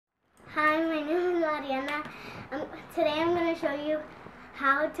Mariana. Today I'm going to show you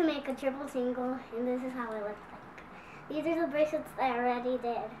how to make a triple single, and this is how it looks like. These are the bracelets that I already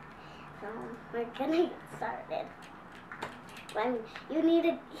did, so we're going to get started. You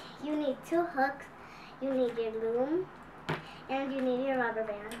need 2 hooks, you need your loom, and you need your rubber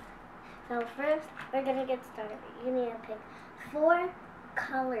band. So first, we're going to get started. You need to pick 4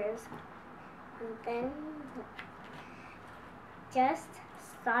 colors, and then just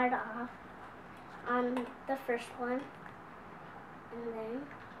start off on the first one, and then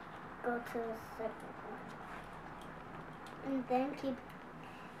go to the second one, and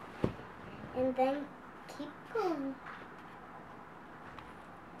then keep going.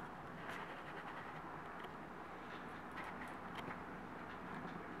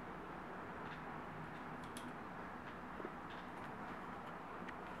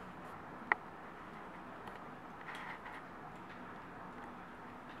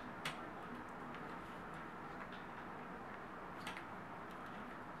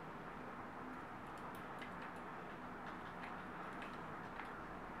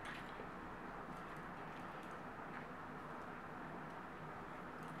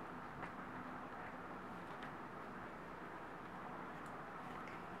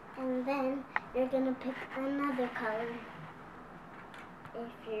 And then you're going to pick another color.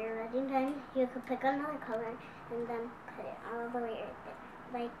 If you're already done, you can pick another color and then put it all the way right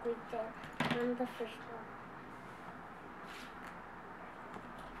there, like we did on the first one.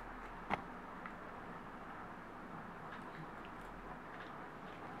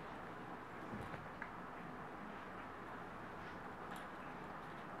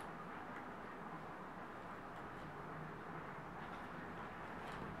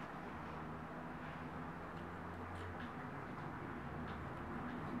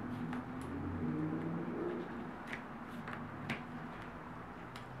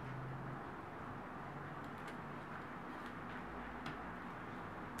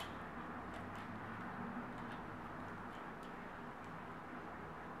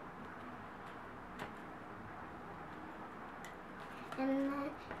 And then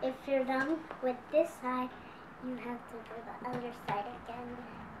if you're done with this side, you have to do the other side again.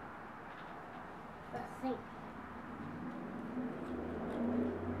 The same.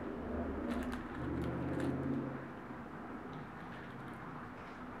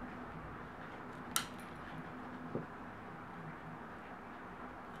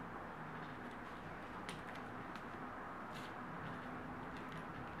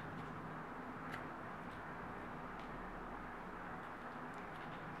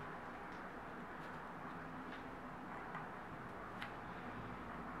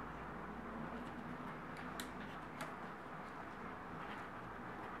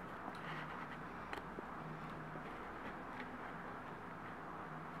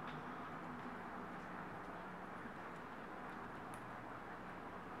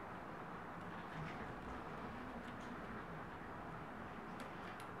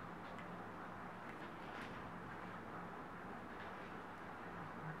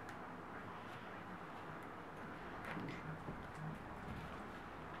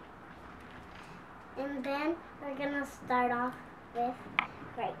 And then we're going to start off with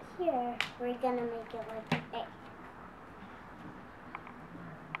right here. We're going to make it like an A.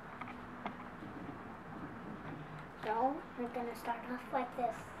 So we're going to start off like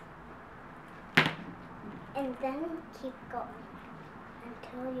this. And then keep going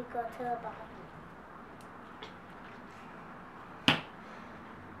until you go to the bottom.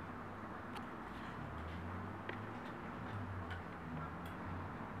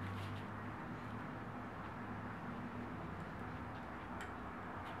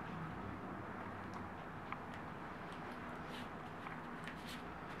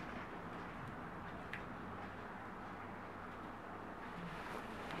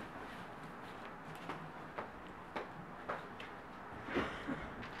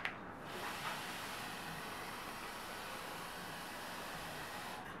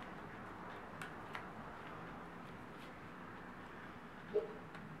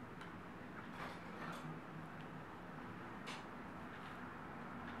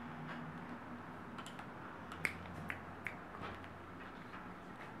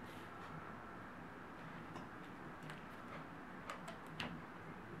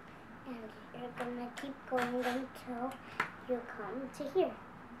 And you're going to keep going until you come to here.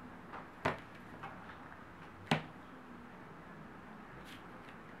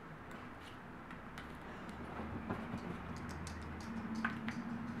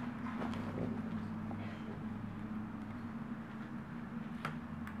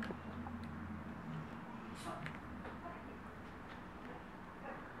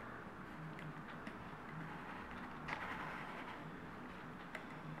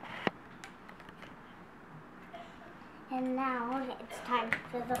 And now it's time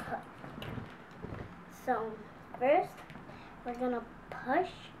for the hook. So first, we're gonna push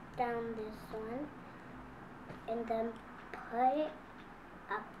down this one and then put it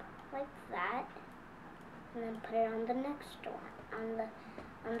up like that, and then put it on the next one,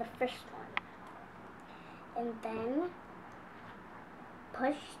 on the first one, and then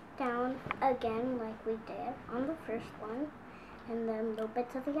push down again like we did on the first one, and then loop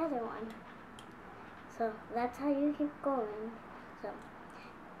it to the other one. So that's how you keep going. So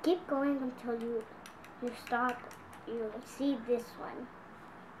keep going until you stop, you see this one.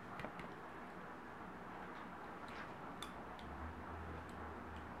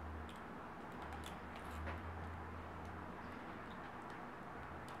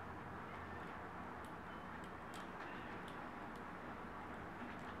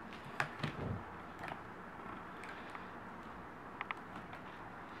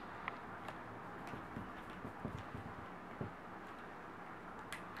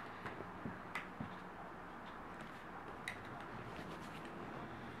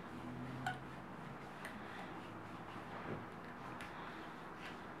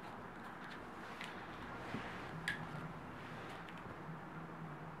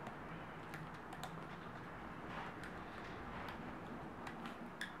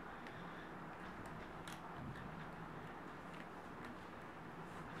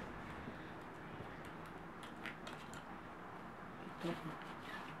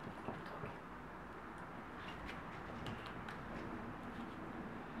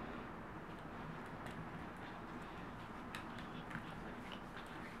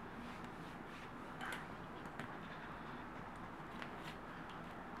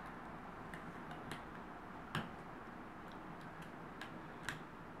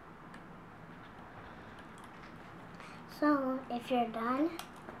 So if you're done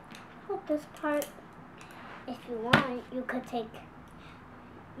with this part, if you want, you could take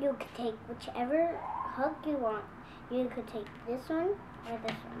whichever hook you want. You could take this one or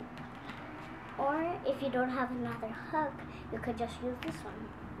this one. Or if you don't have another hook, you could just use this one.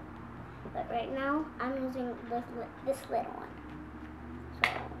 But right now, I'm using this little one. So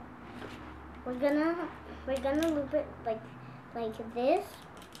we're gonna loop it like this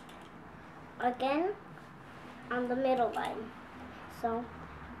again on the middle line. So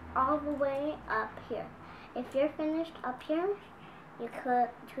all the way up here. If you're finished up here, you could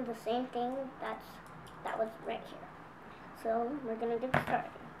do the same thing that was right here. So we're gonna get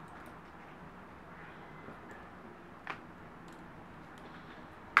started.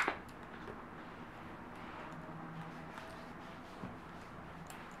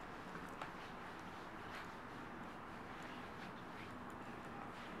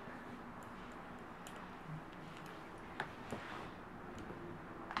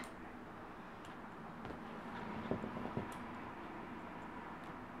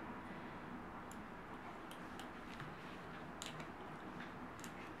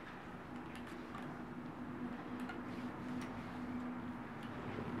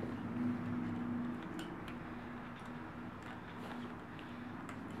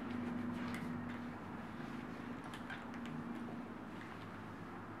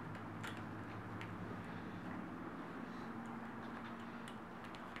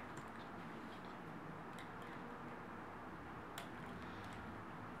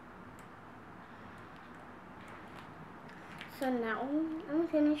 So now I'm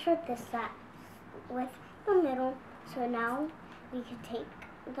finished with this side, with the middle. So now we can take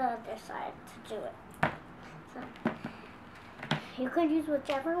the other side to do it. So you could use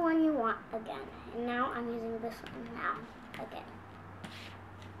whichever one you want again. And now I'm using this one now again.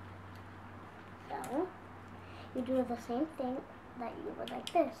 So you do the same thing that you would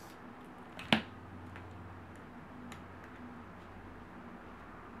like this.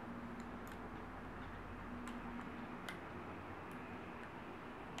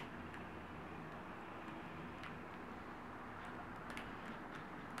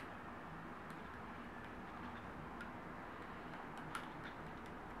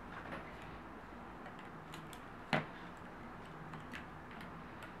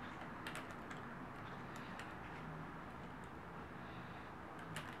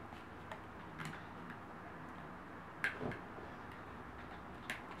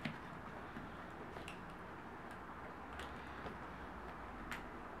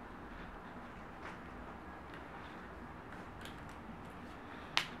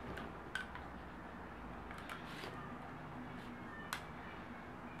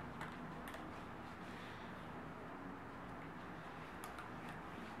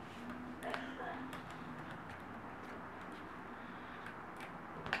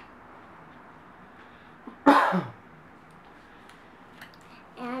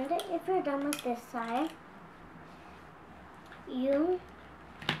 you're done with this side, you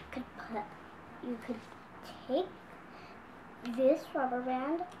could take this rubber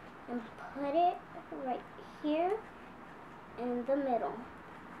band and put it right here in the middle.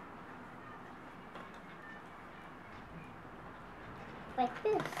 Like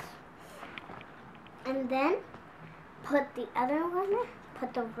this. And then put the other one,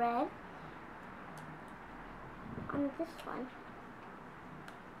 put the red on this one.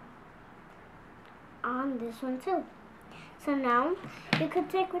 On this one too. So now you could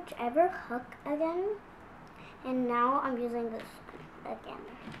take whichever hook again, and now I'm using this one again.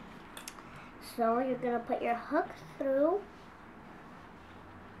 So you're gonna put your hook through,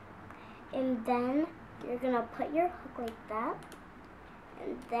 and then you're gonna put your hook like that,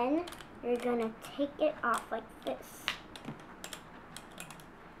 and then you're gonna take it off like this.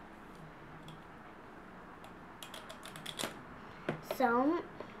 So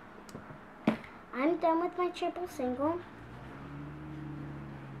I'm done with my triple single.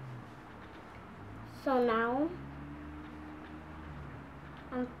 So now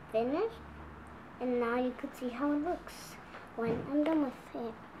I'm finished, and now you can see how it looks when I'm done with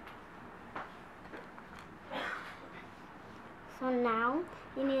it. So now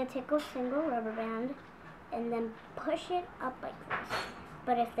you need to take a single rubber band and then push it up like this.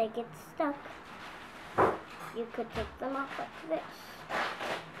 But if they get stuck, you could take them off like this.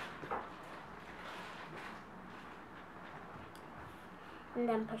 And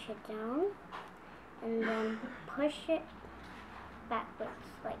then push it down, and then push it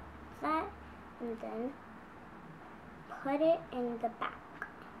backwards like that, and then put it in the back,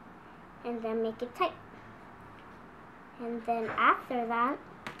 and then make it tight. And then after that,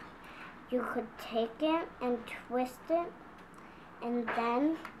 you could take it and twist it, and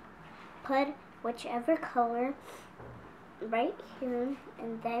then put whichever color right here,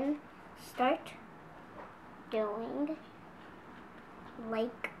 and then start doing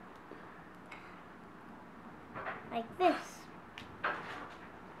like this.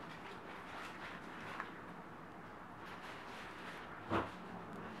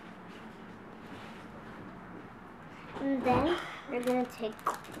 And then you're going to take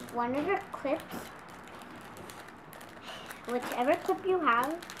one of your clips, whichever clip you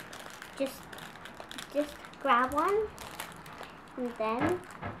have, just grab one, and then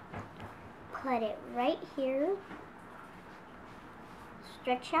put it right here,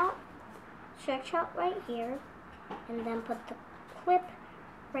 stretch out right here, and then put the clip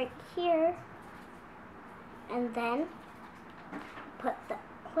right here, and then put the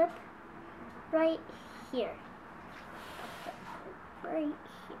clip right here. Right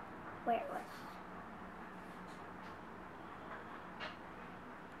here, where it was.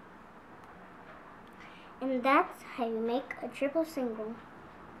 And that's how you make a triple single.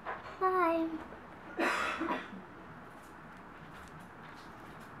 Bye.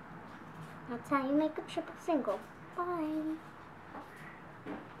 That's how you make a triple single. Bye.